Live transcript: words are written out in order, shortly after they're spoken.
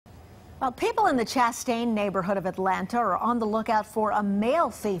Well, people in the Chastain neighborhood of Atlanta are on the lookout for a mail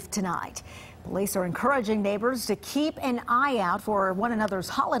thief tonight. Police are encouraging neighbors to keep an eye out for one another's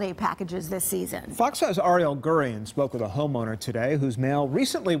holiday packages this season. Fox 5's Ariel Gurian spoke with a homeowner today whose mail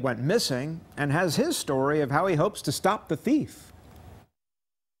recently went missing and has his story of how he hopes to stop the thief.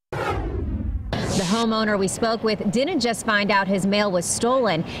 The homeowner we spoke with didn't just find out his mail was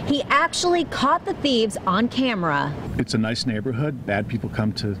stolen. He actually caught the thieves on camera. It's a nice neighborhood. Bad people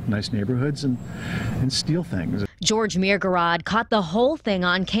come to nice neighborhoods and steal things. George Mirgorod caught the whole thing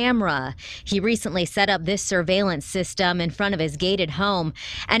on camera. He recently set up this surveillance system in front of his gated home,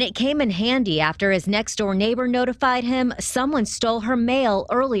 and it came in handy after his next-door neighbor notified him someone stole her mail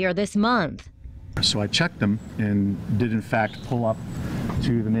earlier this month. So I checked them and did in fact pull up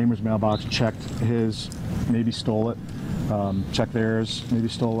to the neighbor's mailbox, checked his, maybe stole it, checked theirs, maybe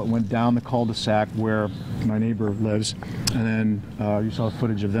stole it, went down the cul-de-sac where my neighbor lives, and then you saw the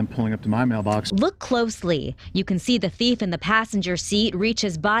footage of them pulling up to my mailbox. Look closely. You can see the thief in the passenger seat reach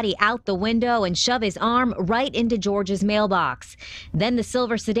his body out the window and shove his arm right into George's mailbox. Then the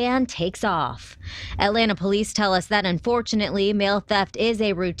silver sedan takes off. Atlanta police tell us that unfortunately, mail theft is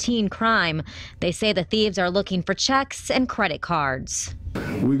a routine crime. They say the thieves are looking for checks and credit cards.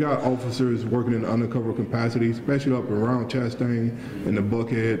 We got officers working in undercover capacity, especially up around Chastain and the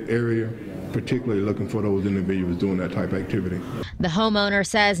Buckhead area, particularly looking for those individuals doing that type of activity. The homeowner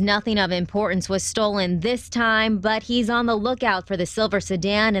says nothing of importance was stolen this time, but he's on the lookout for the silver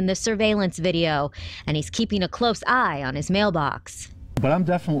sedan in the surveillance video, and he's keeping a close eye on his mailbox. But I'm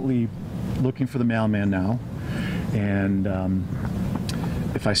definitely looking for the mailman now, and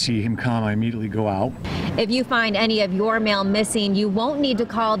if I see him come, I immediately go out. If you find any of your mail missing, you won't need to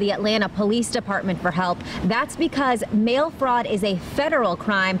call the Atlanta Police Department for help. That's because mail fraud is a federal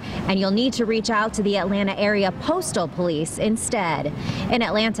crime, and you'll need to reach out to the Atlanta Area Postal Police instead. In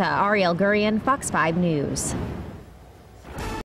Atlanta, Ariel Gurian, Fox 5 News.